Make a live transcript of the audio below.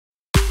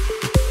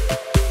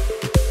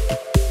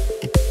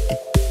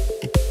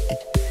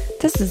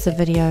This is a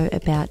video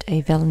about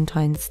a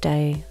Valentine's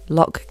Day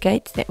lock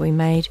gate that we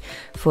made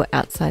for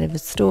outside of a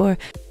store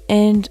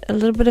and a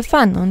little bit of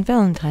fun on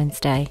Valentine's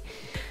Day.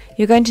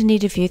 You're going to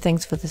need a few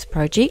things for this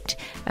project.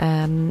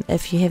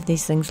 If you have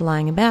these things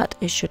lying about,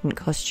 it shouldn't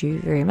cost you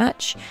very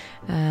much.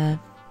 You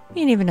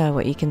never know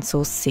what you can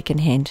source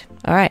secondhand.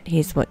 Alright,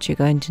 here's what you're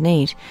going to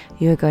need.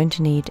 You're going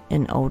to need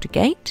an old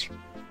gate.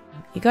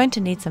 You're going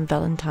to need some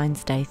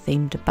Valentine's Day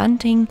themed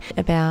bunting,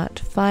 about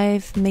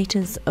 5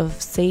 meters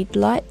of seed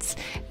lights.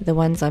 The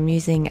ones I'm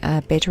using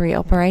are battery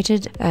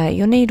operated.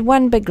 You'll need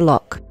one big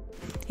lock.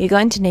 You're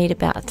going to need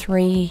about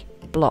 3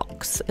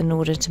 blocks in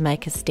order to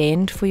make a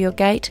stand for your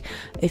gate.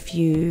 If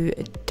you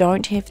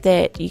don't have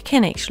that, you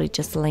can actually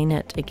just lean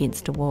it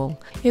against a wall.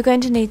 You're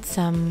going to need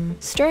some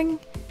string,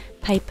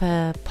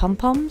 paper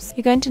pom-poms.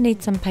 You're going to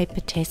need some paper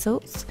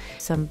tassels,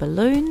 some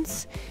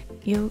balloons.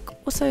 You're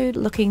also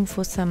looking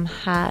for some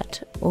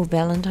heart or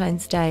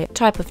Valentine's Day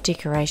type of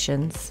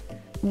decorations.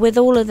 With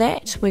all of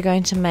that, we're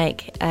going to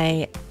make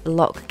a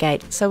lock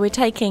gate. So we're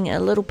taking a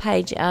little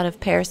page out of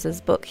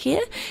Paris's book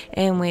here,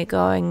 and we're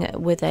going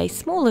with a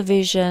smaller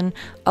version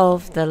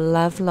of the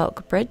Love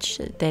Lock bridge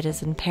that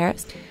is in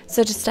Paris.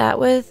 So to start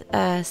with,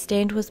 a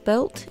stand was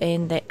built,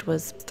 and that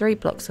was 3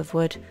 blocks of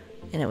wood,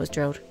 and it was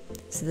drilled.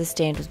 So the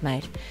stand was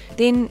made.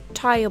 Then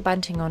tie your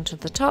bunting onto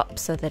the top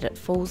so that it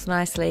falls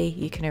nicely.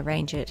 You can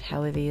arrange it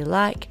however you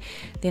like.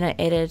 Then I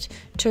added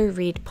 2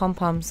 red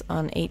pom-poms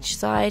on each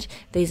side.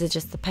 These are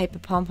just the paper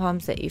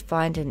pom-poms that you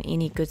find in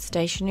any good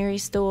stationery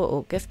store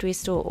or giftware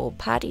store or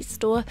party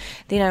store.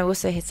 Then I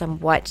also had some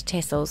white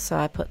tassels, so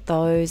I put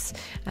those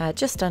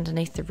just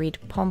underneath the red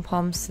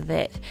pom-poms so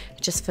that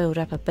it just filled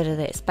up a bit of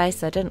that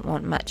space. I didn't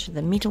want much of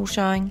the metal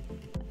showing.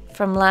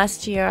 From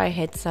last year I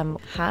had some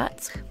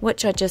hearts,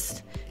 which I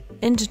just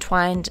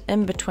intertwined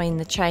in between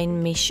the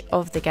chain mesh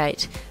of the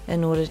gate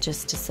in order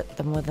just to sit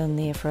them within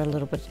there for a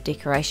little bit of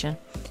decoration.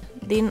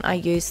 Then I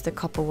used the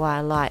copper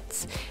wire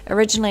lights.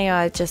 Originally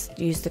I just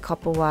used the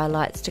copper wire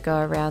lights to go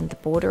around the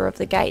border of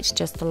the gate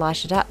just to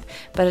light it up,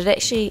 but it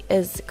actually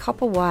is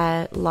copper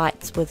wire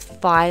lights with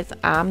 5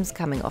 arms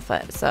coming off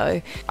it.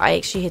 So I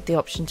actually had the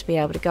option to be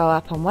able to go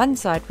up on one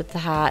side with the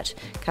heart,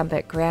 come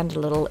back around a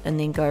little, and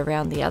then go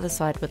around the other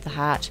side with the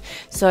heart.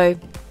 So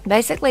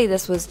basically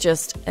this was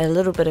just a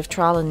little bit of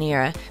trial and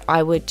error.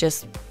 I would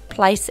just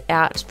place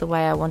out the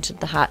way I wanted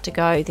the heart to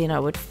go, then I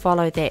would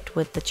follow that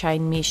with the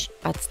chain mesh.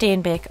 I'd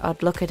stand back,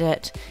 I'd look at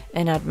it,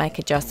 and I'd make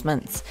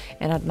adjustments,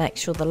 and I'd make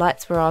sure the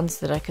lights were on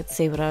so that I could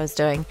see what I was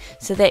doing.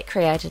 So that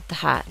created the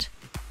heart.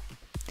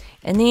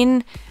 And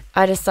then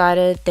I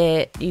decided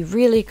that you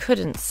really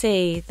couldn't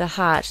see the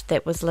heart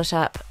that was lit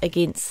up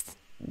against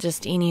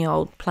just any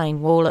old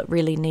plain wall. It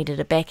really needed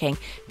a backing.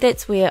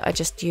 That's where I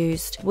just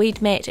used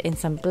weed mat and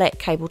some black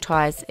cable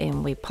ties,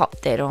 and we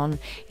popped that on,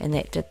 and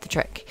that did the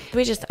trick.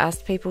 We just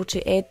asked people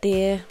to add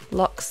their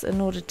locks in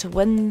order to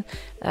win.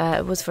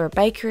 It was for a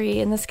bakery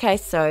in this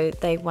case, so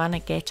they won a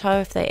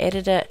gâteau if they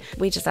added it.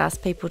 We just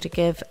asked people to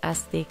give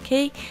us their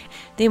key.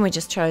 Then we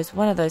just chose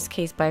one of those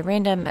keys by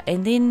random,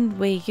 and then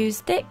we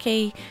used that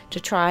key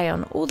to try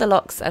on all the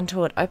locks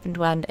until it opened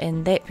one,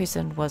 and that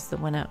person was the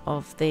winner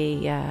of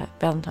the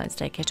Valentine's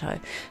Day gâteau.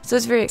 So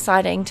it's very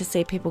exciting to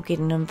see people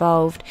getting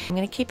involved. I'm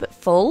going to keep it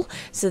full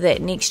so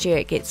that next year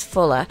it gets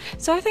fuller.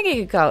 So I think it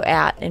could go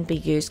out and be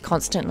used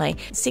constantly.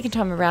 Second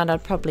time around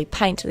I'd probably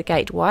paint the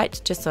gate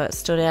white just so it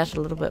stood out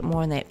a little bit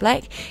more in that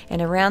black,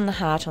 and around the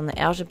heart on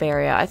the outer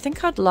barrier I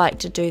think I'd like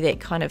to do that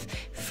kind of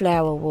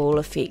flower wall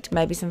effect,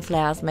 maybe some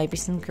flowers, maybe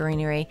some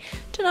greenery.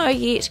 Don't know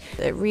yet.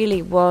 It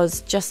really was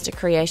just a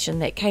creation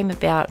that came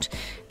about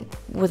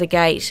with a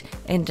gate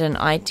and an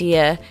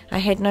idea. I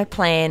had no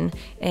plan,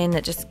 and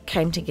it just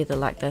came together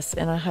like this,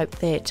 and I hope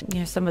that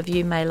some of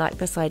you may like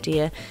this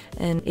idea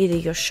in either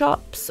your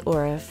shops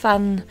or a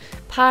fun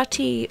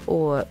party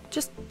or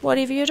just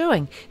whatever you're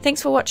doing.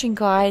 Thanks for watching,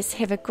 guys.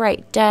 Have a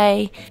great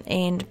day,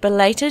 and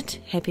belated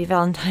Happy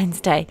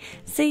Valentine's Day.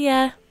 See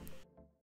ya.